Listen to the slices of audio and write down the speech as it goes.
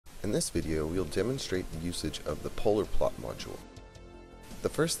In this video, we'll demonstrate the usage of the polar plot module. The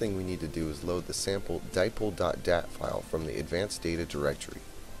first thing we need to do is load the sample dipole.dat file from the advanced data directory.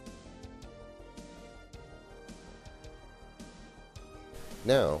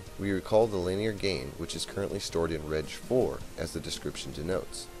 Now, we recall the linear gain, which is currently stored in reg 4, as the description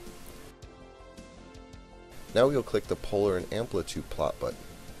denotes. Now we will click the polar and amplitude plot button.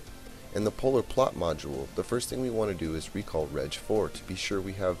 In the polar plot module, the first thing we want to do is recall reg 4 to be sure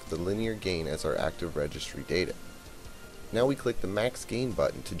we have the linear gain as our active registry data. Now we click the max gain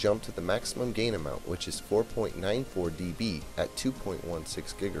button to jump to the maximum gain amount, which is 4.94 dB at 2.16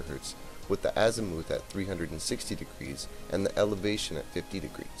 GHz, with the azimuth at 360 degrees and the elevation at 50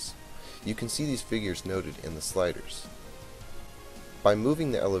 degrees. You can see these figures noted in the sliders. By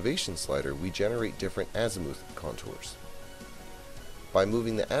moving the elevation slider, we generate different azimuth contours. By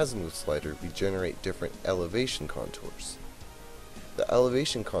moving the azimuth slider, we generate different elevation contours. The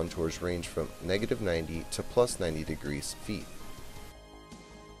elevation contours range from -90 to +90 degrees feet.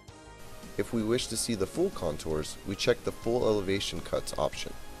 If we wish to see the full contours, we check the full elevation cuts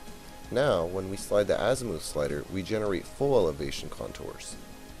option. Now, when we slide the azimuth slider, we generate full elevation contours.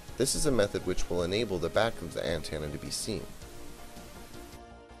 This is a method which will enable the back of the antenna to be seen.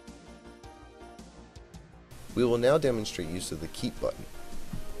 We will now demonstrate use of the keep button.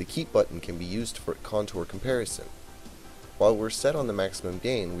 The keep button can be used for contour comparison. While we're set on the maximum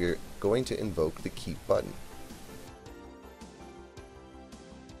gain, we are going to invoke the keep button.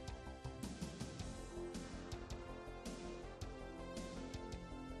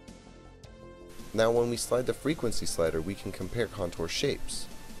 Now when we slide the frequency slider, we can compare contour shapes.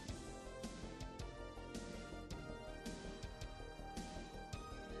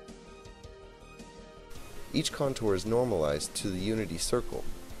 Each contour is normalized to the unity circle.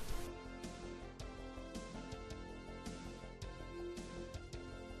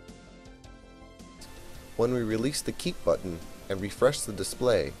 When we release the keep button and refresh the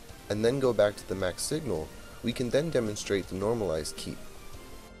display, and then go back to the max signal, we can then demonstrate the normalized keep.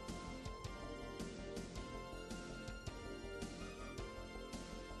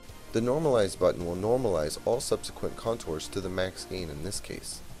 The normalize button will normalize all subsequent contours to the max gain in this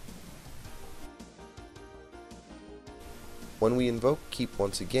case. When we invoke keep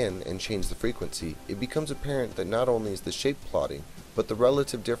once again and change the frequency, it becomes apparent that not only is the shape plotting, but the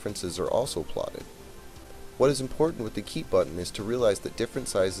relative differences are also plotted. What is important with the keep button is to realize that different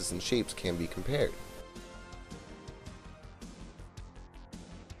sizes and shapes can be compared.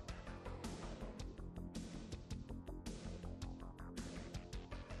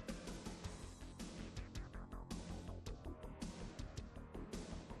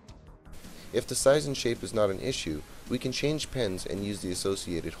 If the size and shape is not an issue, we can change pens and use the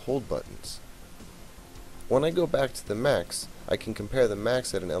associated hold buttons. When I go back to the max, I can compare the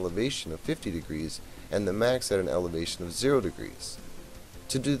max at an elevation of 50 degrees and the max at an elevation of 0 degrees.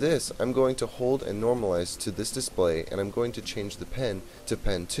 To do this, I'm going to hold and normalize to this display, and I'm going to change the pen to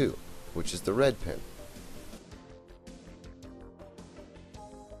pen 2, which is the red pen.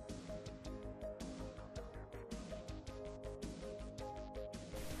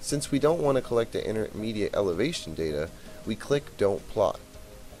 Since we don't want to collect the intermediate elevation data, we click Don't Plot.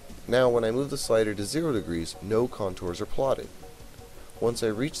 Now when I move the slider to 0 degrees, no contours are plotted. Once I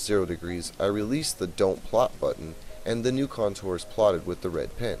reach 0 degrees, I release the Don't Plot button, and the new contour is plotted with the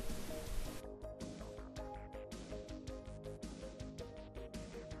red pen.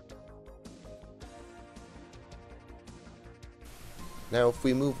 Now if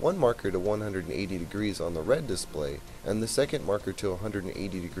we move one marker to 180 degrees on the red display and the second marker to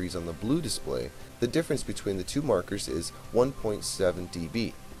 180 degrees on the blue display, the difference between the two markers is 1.7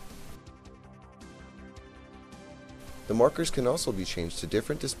 dB. The markers can also be changed to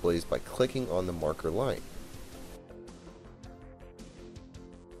different displays by clicking on the marker line.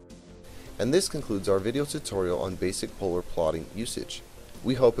 And this concludes our video tutorial on basic polar plotting usage.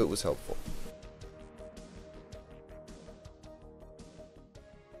 We hope it was helpful.